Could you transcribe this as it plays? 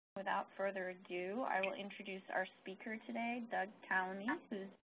Without further ado, I will introduce our speaker today, Doug Tallamy, whose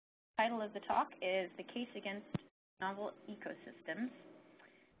title of the talk is The Case Against Novel Ecosystems.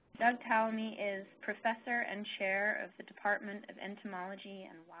 Doug Tallamy is professor and chair of the Department of Entomology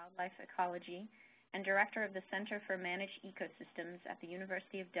and Wildlife Ecology and director of the Center for Managed Ecosystems at the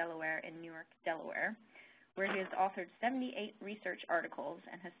University of Delaware in Newark, Delaware, where he has authored 78 research articles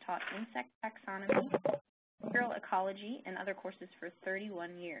and has taught insect taxonomy, material ecology, and other courses for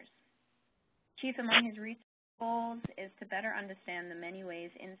 31 years. Chief among his research goals is to better understand the many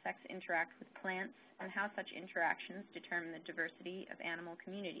ways insects interact with plants and how such interactions determine the diversity of animal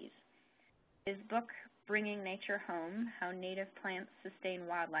communities. His book, Bringing Nature Home, How Native Plants Sustain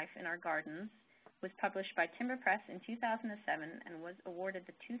Wildlife in Our Gardens, was published by Timber Press in 2007 and was awarded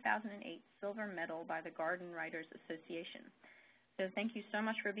the 2008 Silver Medal by the Garden Writers Association. So thank you so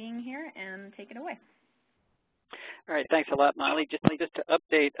much for being here, and take it away. All right, thanks a lot, Molly. Just to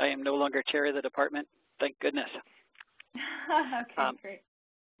update, I am no longer chair of the department. Thank goodness. Okay, great.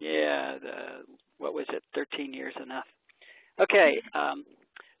 Yeah, what was it, 13 years enough. Okay,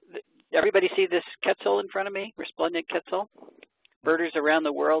 everybody see this quetzal in front of me, resplendent quetzal? Birders around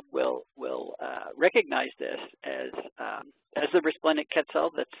the world will recognize this as the resplendent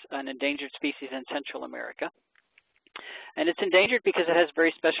quetzal. That's an endangered species in Central America. And it's endangered because it has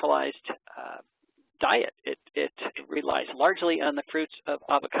very specialized diet. It relies largely on the fruits of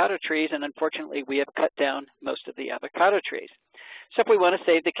avocado trees, and unfortunately we have cut down most of the avocado trees. So if we want to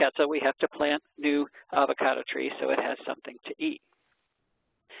save the quetzal, we have to plant new avocado trees so it has something to eat.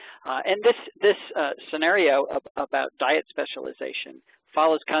 And this scenario about diet specialization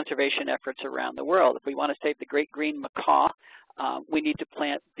follows conservation efforts around the world. If we want to save the great green macaw, we need to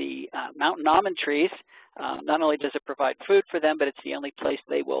plant the mountain almond trees. Not only does it provide food for them, but it's the only place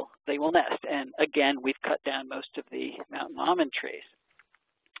they will nest. And again, we've cut down most of the mountain almond trees.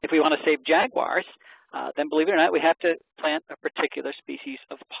 If we want to save jaguars, then believe it or not, we have to plant a particular species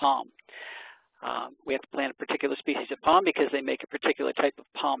of palm. We have to plant a particular species of palm because they make a particular type of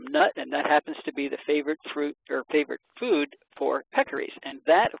palm nut, and that happens to be the favorite fruit or favorite food for peccaries. And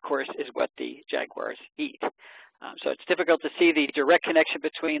that, of course, is what the jaguars eat. So it's difficult to see the direct connection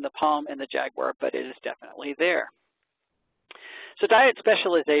between the palm and the jaguar, but it is definitely there. So diet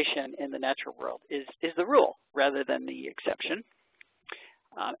specialization in the natural world is the rule rather than the exception.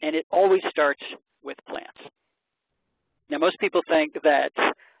 And it always starts with plants. Now, most people think that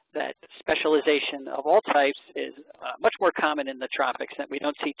specialization of all types is much more common in the tropics, and we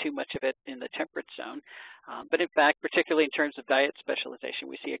don't see too much of it in the temperate zone. But in fact, particularly in terms of diet specialization,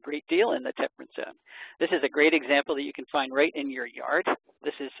 we see a great deal in the temperate zone. This is a great example that you can find right in your yard.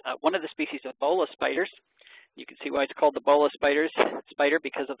 This is one of the species of bola spiders. You can see why it's called the bola spider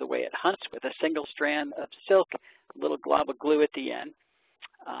because of the way it hunts with a single strand of silk, a little glob of glue at the end.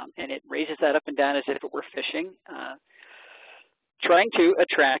 And it raises that up and down as if it were fishing, trying to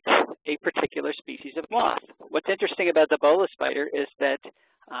attract a particular species of moth. What's interesting about the bola spider is that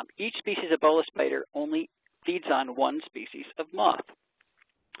each species of bola spider only feeds on one species of moth.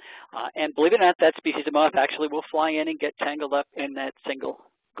 And believe it or not, that species of moth actually will fly in and get tangled up in that single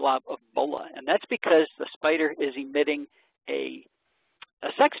glob of bola. And that's because the spider is emitting a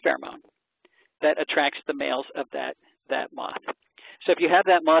sex pheromone that attracts the males of that moth. So if you have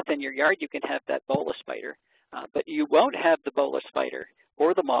that moth in your yard, you can have that bola spider. But you won't have the bola spider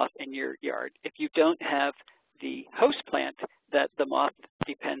or the moth in your yard if you don't have the host plant that the moth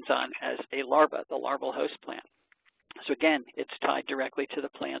depends on as a larva, the larval host plant. So again, it's tied directly to the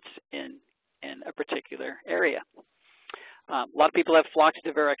plants in a particular area. A lot of people have Phlox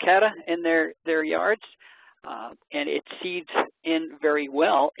divaricata in their yards, and it seeds in very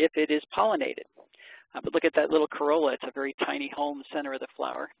well if it is pollinated. But look at that little corolla. It's a very tiny hole in the center of the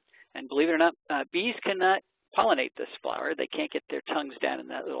flower. And believe it or not, bees cannot pollinate this flower. They can't get their tongues down in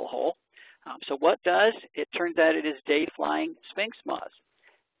that little hole. So what does? It turns out it is day-flying sphinx moths.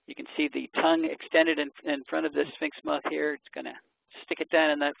 You can see the tongue extended in front of this sphinx moth here. It's going to stick it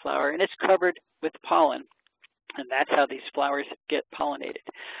down in that flower, and it's covered with pollen. And that's how these flowers get pollinated.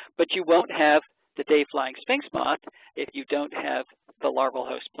 But you won't have the day-flying sphinx moth if you don't have the larval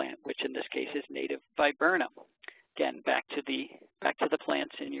host plant, which in this case is native viburnum. Again, back to the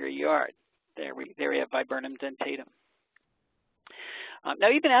plants in your yard. There we have Viburnum dentatum. Now,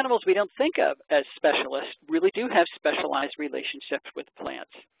 even animals we don't think of as specialists really do have specialized relationships with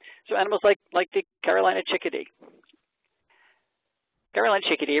plants. So animals like the Carolina chickadee. Carolina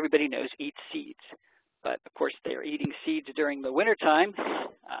chickadee, everybody knows, eats seeds. But of course, they're eating seeds during the wintertime,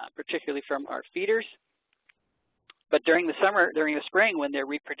 particularly from our feeders. But during the summer, during the spring, when they're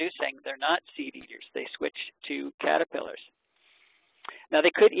reproducing, they're not seed eaters. They switch to caterpillars. Now,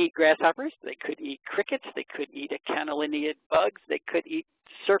 they could eat grasshoppers, they could eat crickets, they could eat echinolineid bugs, they could eat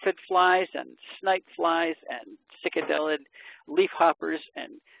syrphid flies and snipe flies and cicadelid leafhoppers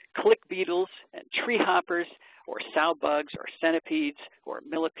and click beetles and tree hoppers or sow bugs or centipedes or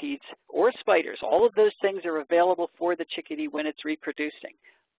millipedes or spiders. All of those things are available for the chickadee when it's reproducing,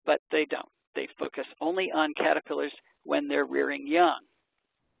 but they don't. They focus only on caterpillars when they're rearing young.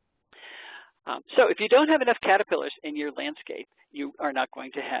 So if you don't have enough caterpillars in your landscape, you are not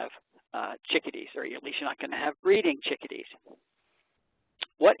going to have chickadees, or at least you're not going to have breeding chickadees.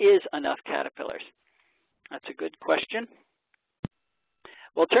 What is enough caterpillars? That's a good question.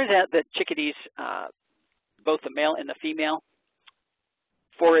 Well, it turns out that chickadees, both the male and the female,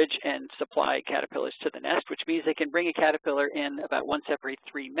 forage and supply caterpillars to the nest, which means they can bring a caterpillar in about once every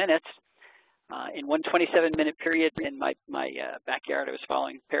 3 minutes. In one 27-minute period in my backyard, I was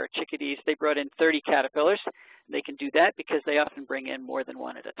following a pair of chickadees. They brought in 30 caterpillars. They can do that because they often bring in more than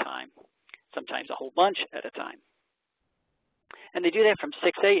one at a time, sometimes a whole bunch at a time. And they do that from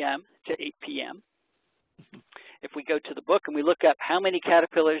 6 a.m. to 8 p.m. If we go to the book and we look up how many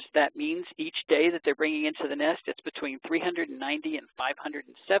caterpillars that means each day that they're bringing into the nest, it's between 390 and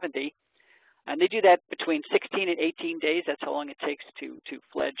 570. And they do that between 16 and 18 days. That's how long it takes to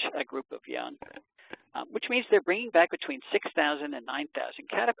fledge a group of young, which means they're bringing back between 6,000 and 9,000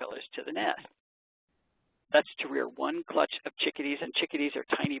 caterpillars to the nest. That's to rear one clutch of chickadees, and chickadees are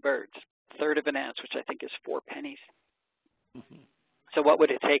tiny birds, a third of an ounce, which I think is 4 pennies. So what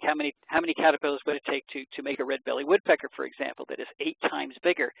would it take? How many caterpillars would it take to make a red-bellied woodpecker, for example, that is 8 times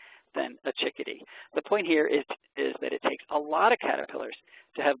bigger than a chickadee? The point here is that it takes a lot of caterpillars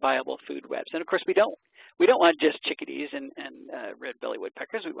to have viable food webs. And of course, we don't want just chickadees and red-bellied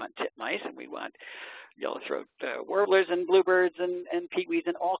woodpeckers. We want titmice, and we want yellow-throat warblers and bluebirds and peewees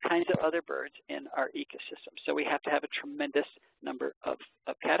and all kinds of other birds in our ecosystem. So we have to have a tremendous number of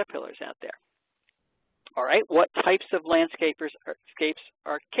caterpillars out there. All right, what types of landscapes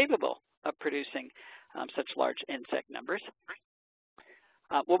are capable of producing such large insect numbers?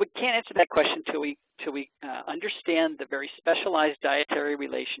 Well, we can't answer that question till we understand the very specialized dietary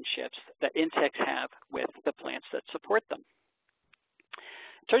relationships that insects have with the plants that support them.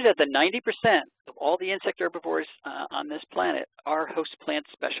 It turns out that 90% of all the insect herbivores on this planet are host plant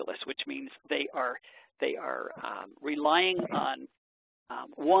specialists, which means they are relying on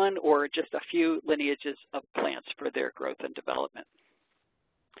one or just a few lineages of plants for their growth and development.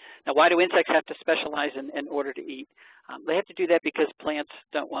 Now, why do insects have to specialize in order to eat? They have to do that because plants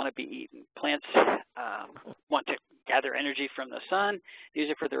don't want to be eaten. Plants want to gather energy from the sun, use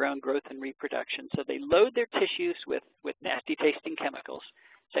it for their own growth and reproduction. So they load their tissues with nasty tasting chemicals,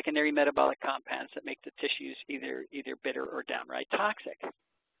 secondary metabolic compounds that make the tissues either bitter or downright toxic.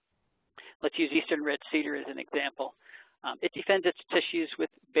 Let's use eastern red cedar as an example. It defends its tissues with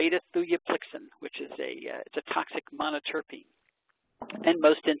beta-thujaplixin, which is it's a toxic monoterpene. And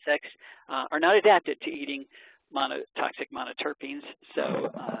most insects are not adapted to eating toxic monoterpenes,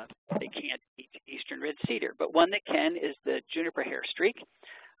 so they can't eat eastern red cedar. But one that can is the juniper hair streak.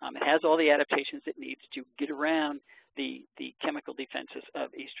 It has all the adaptations it needs to get around the chemical defenses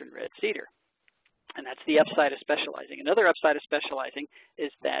of eastern red cedar. And that's the upside of specializing. Another upside of specializing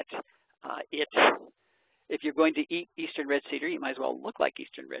is that if you're going to eat eastern red cedar, you might as well look like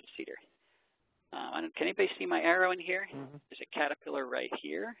eastern red cedar. Can anybody see my arrow in here? Mm-hmm. There's a caterpillar right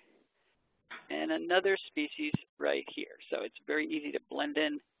here and another species right here. So it's very easy to blend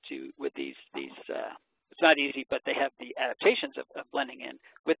in with these it's not easy, but they have the adaptations of blending in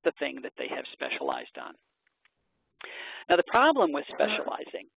with the thing that they have specialized on. Now, the problem with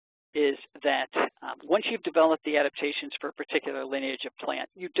specializing is that once you've developed the adaptations for a particular lineage of plant,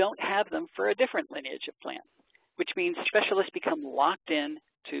 you don't have them for a different lineage of plant, which means specialists become locked in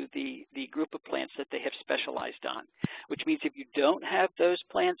to the group of plants that they have specialized on, which means if you don't have those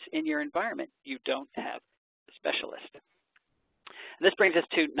plants in your environment, you don't have a specialist. And this brings us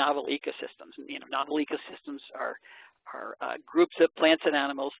to novel ecosystems. Novel ecosystems are groups of plants and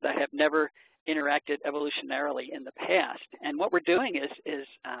animals that have never interacted evolutionarily in the past. And what we're doing is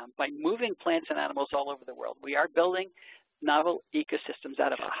by moving plants and animals all over the world, we are building novel ecosystems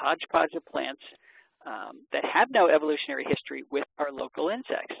out of a hodgepodge of plants that have no evolutionary history with our local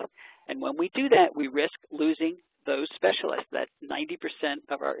insects. And when we do that, we risk losing those specialists, that 90%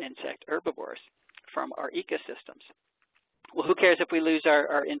 of our insect herbivores, from our ecosystems. Well, who cares if we lose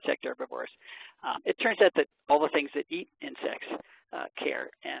our insect herbivores? It turns out that all the things that eat insects care,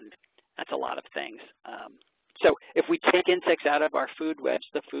 and that's a lot of things. So if we take insects out of our food webs,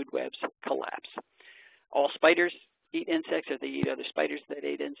 the food webs collapse. All spiders eat insects, or they eat other spiders that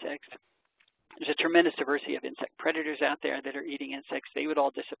eat insects. There's a tremendous diversity of insect predators out there that are eating insects. They would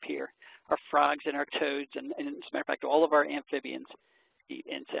all disappear. Our frogs and our toads, and as a matter of fact, all of our amphibians eat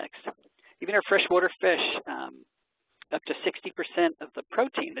insects. Even our freshwater fish, up to 60% of the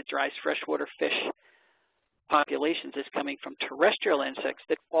protein that drives freshwater fish populations is coming from terrestrial insects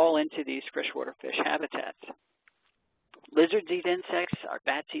that fall into these freshwater fish habitats. Lizards eat insects, our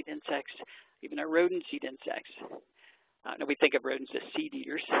bats eat insects, even our rodents eat insects. Now we think of rodents as seed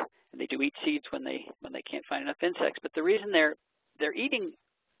eaters, and they do eat seeds when they can't find enough insects. But the reason they're eating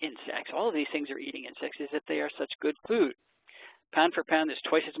insects, all of these things are eating insects, is that they are such good food. Pound for pound, there's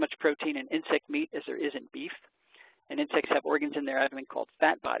twice as much protein in insect meat as there is in beef. And insects have organs in their abdomen called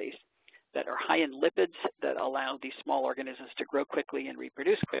fat bodies that are high in lipids that allow these small organisms to grow quickly and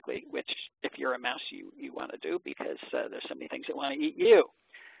reproduce quickly, which if you're a mouse, you want to do because there's so many things that want to eat you.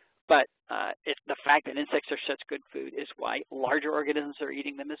 But the fact that insects are such good food is why larger organisms are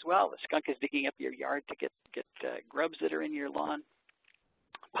eating them as well. The skunk is digging up your yard to get grubs that are in your lawn.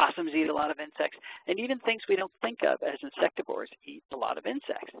 Possums eat a lot of insects. And even things we don't think of as insectivores eat a lot of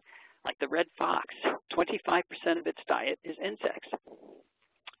insects. Like the red fox, 25% of its diet is insects.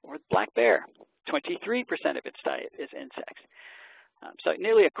 Or the black bear, 23% of its diet is insects. So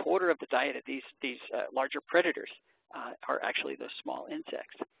nearly a quarter of the diet of these larger predators are actually those small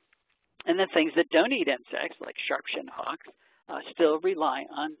insects. And then things that don't eat insects, like sharp-shinned hawks, still rely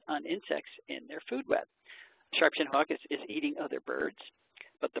on insects in their food web. Sharp-shinned hawk is eating other birds,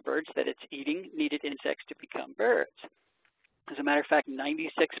 but the birds that it's eating needed insects to become birds. As a matter of fact, 96%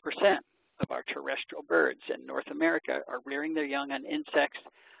 of our terrestrial birds in North America are rearing their young on insects,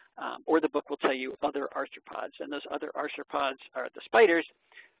 or the book will tell you other arthropods. And those other arthropods are the spiders,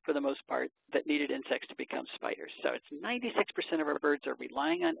 for the most part, that needed insects to become spiders. So it's 96% of our birds are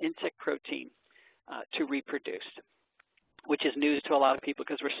relying on insect protein to reproduce, which is news to a lot of people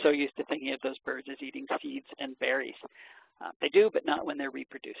because we're so used to thinking of those birds as eating seeds and berries. They do, but not when they're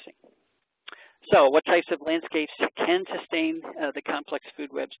reproducing. So what types of landscapes can sustain the complex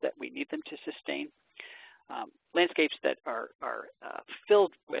food webs that we need them to sustain? Landscapes that are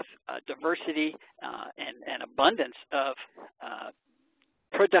filled with diversity and abundance of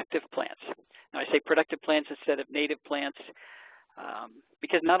productive plants. Now I say productive plants instead of native plants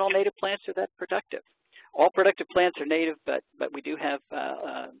because not all native plants are that productive. All productive plants are native, but we do have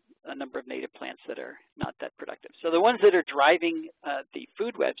a number of native plants that are not that productive. So the ones that are driving the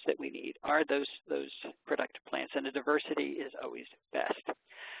food webs that we need are those productive plants, and the diversity is always best.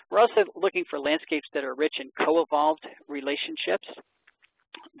 We're also looking for landscapes that are rich in co-evolved relationships.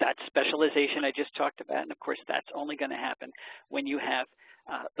 That specialization I just talked about, and of course that's only going to happen when you have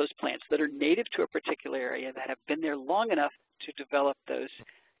those plants that are native to a particular area that have been there long enough to develop those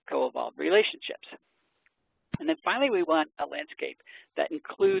co-evolved relationships. And then finally, we want a landscape that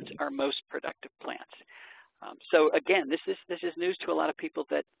includes our most productive plants. So again, this is news to a lot of people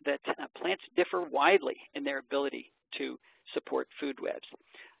that plants differ widely in their ability to support food webs.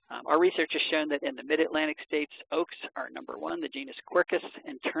 Our research has shown that in the mid-Atlantic states, oaks are number one, the genus Quercus,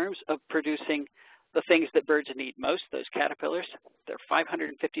 in terms of producing the things that birds need most, those caterpillars. There are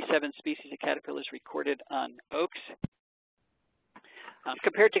 557 species of caterpillars recorded on oaks.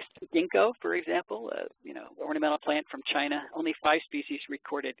 Compared to ginkgo, for example, ornamental plant from China, only 5 species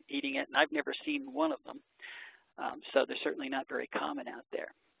recorded eating it, and I've never seen one of them. So they're certainly not very common out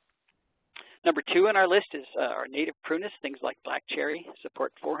there. Number 2 on our list is our native prunus. Things like black cherry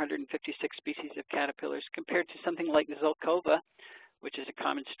support 456 species of caterpillars compared to something like Zelkova, which is a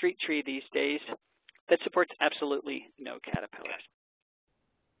common street tree these days, that supports absolutely no caterpillars.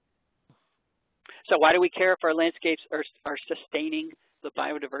 So why do we care if our landscapes are sustaining the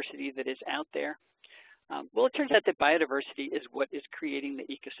biodiversity that is out there? Well, it turns out that biodiversity is what is creating the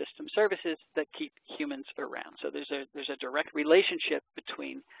ecosystem services that keep humans around. So there's a direct relationship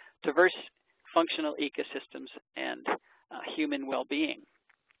between diverse functional ecosystems and human well-being.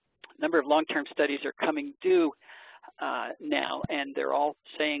 A number of long-term studies are coming due now, and they're all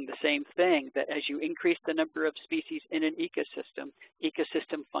saying the same thing, that as you increase the number of species in an ecosystem,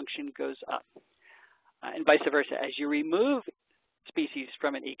 ecosystem function goes up. And vice versa. As you remove species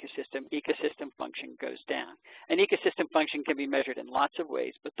from an ecosystem, ecosystem function goes down. And ecosystem function can be measured in lots of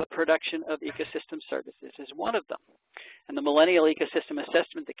ways, but the production of ecosystem services is one of them. And the Millennial Ecosystem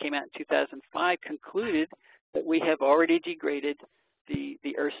Assessment that came out in 2005 concluded that we have already degraded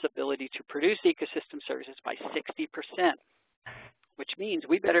the Earth's ability to produce ecosystem services by 60%, which means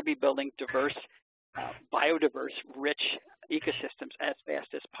we better be building diverse, biodiverse, rich ecosystems as fast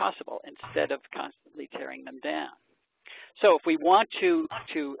as possible instead of constantly tearing them down. So if we want to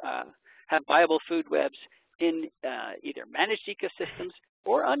have viable food webs in either managed ecosystems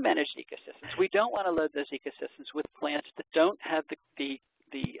or unmanaged ecosystems. We don't want to load those ecosystems with plants that don't have the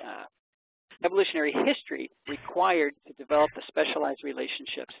evolutionary history required to develop the specialized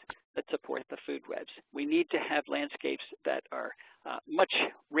relationships that support the food webs. We need to have landscapes that are much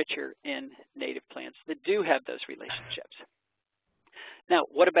richer in native plants that do have those relationships. Now,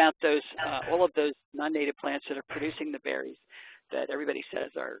 what about those all of those non-native plants that are producing the berries that everybody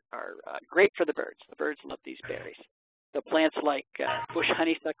says are great for the birds? The birds love these berries. So plants like bush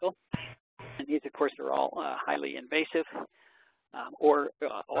honeysuckle, and these, of course, are all highly invasive, or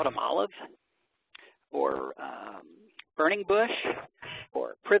autumn olive, or burning bush,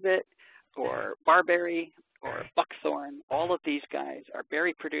 or privet, or barberry, or buckthorn. All of these guys are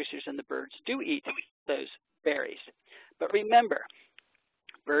berry producers, and the birds do eat those berries. But remember,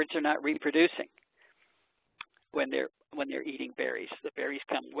 birds are not reproducing when they're eating berries. The berries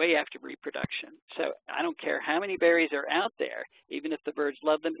come way after reproduction. So I don't care how many berries are out there, even if the birds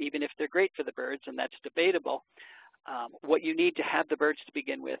love them, even if they're great for the birds, and that's debatable. What you need to have the birds to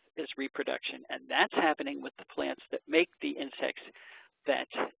begin with is reproduction, and that's happening with the plants that make the insects that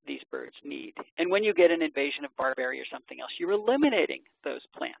these birds need. And when you get an invasion of barberry or something else, you're eliminating those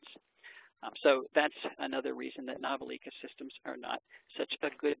plants. So that's another reason that novel ecosystems are not such a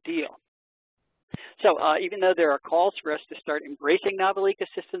good deal. So even though there are calls for us to start embracing novel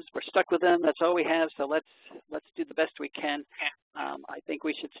ecosystems, we're stuck with them. That's all we have. So let's do the best we can. I think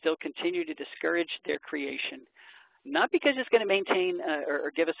we should still continue to discourage their creation, not because it's going to maintain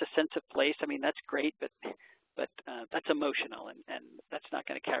or give us a sense of place. I mean, that's great, but that's emotional, and that's not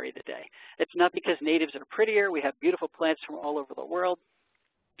going to carry the day. It's not because natives are prettier. We have beautiful plants from all over the world.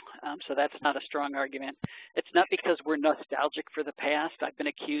 So that's not a strong argument. It's not because we're nostalgic for the past. I've been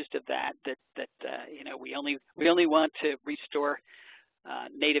accused of that you know, we only want to restore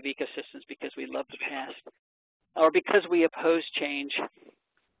native ecosystems because we love the past, or because we oppose change.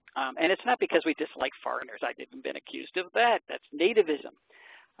 And it's not because we dislike foreigners. I've even been accused of that. That's nativism.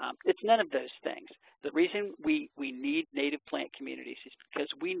 It's none of those things. The reason we need native plant communities is because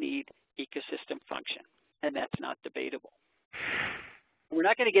we need ecosystem function, and that's not debatable. We're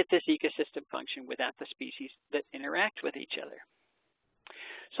not going to get this ecosystem function without the species that interact with each other.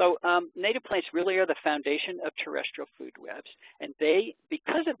 So native plants really are the foundation of terrestrial food webs, and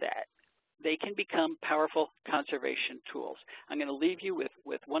because of that, they can become powerful conservation tools. I'm going to leave you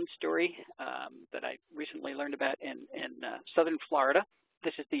with one story that I recently learned about in southern Florida.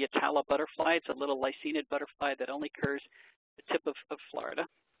 This is the Atala butterfly. It's a little lycaenid butterfly that only occurs at the tip of Florida.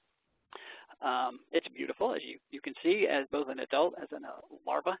 It's beautiful, as you can see, as both an adult as a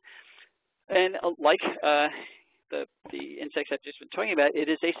larva. And like the insects I've just been talking about, it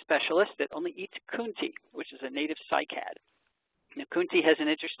is a specialist that only eats kunti, which is a native cycad. Now, kunti has an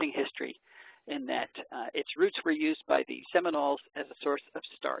interesting history in that its roots were used by the Seminoles as a source of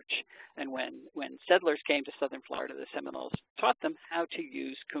starch. And when settlers came to southern Florida, the Seminoles taught them how to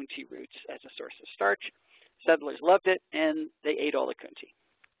use kunti roots as a source of starch. Settlers loved it, and they ate all the kunti.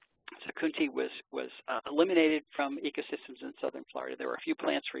 So kunti was eliminated from ecosystems in southern Florida. There were a few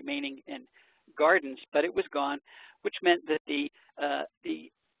plants remaining in gardens, but it was gone, which meant that the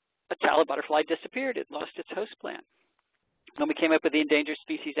Atala butterfly disappeared. It lost its host plant. When we came up with the Endangered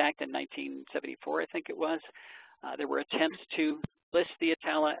Species Act in 1974, I think it was, there were attempts to list the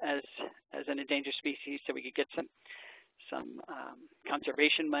Atala as an endangered species so we could get some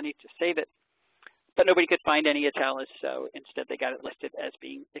conservation money to save it. But nobody could find any Atalas, so instead they got it listed as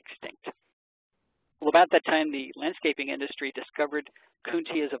being extinct. Well, about that time, the landscaping industry discovered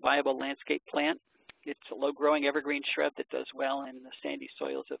kunti as a viable landscape plant. It's a low-growing evergreen shrub that does well in the sandy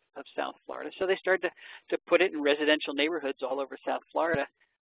soils of South Florida. So they started to put it in residential neighborhoods all over South Florida.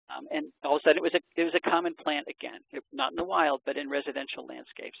 And all of a sudden, it was a common plant again, not in the wild, but in residential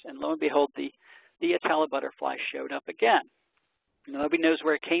landscapes. And lo and behold, the Atala butterfly showed up again. Nobody knows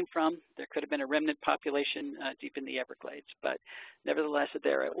where it came from. There could have been a remnant population deep in the Everglades, but nevertheless,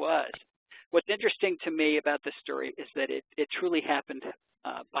 there it was. What's interesting to me about this story is that it truly happened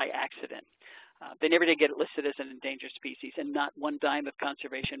by accident. They never did get it listed as an endangered species, and not one dime of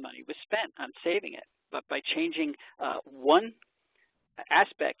conservation money was spent on saving it. But by changing one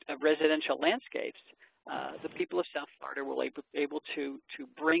aspect of residential landscapes, the people of South Florida were able to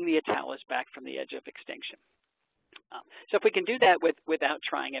bring the Atalas back from the edge of extinction. So if we can do that without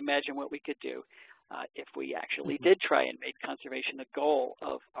trying, imagine what we could do if we actually did try and make conservation a goal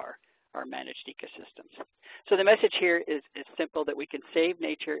of our managed ecosystems. So the message here is simple, that we can save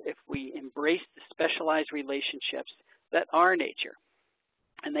nature if we embrace the specialized relationships that are nature.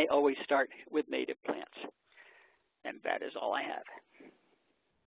 And they always start with native plants. And that is all I have.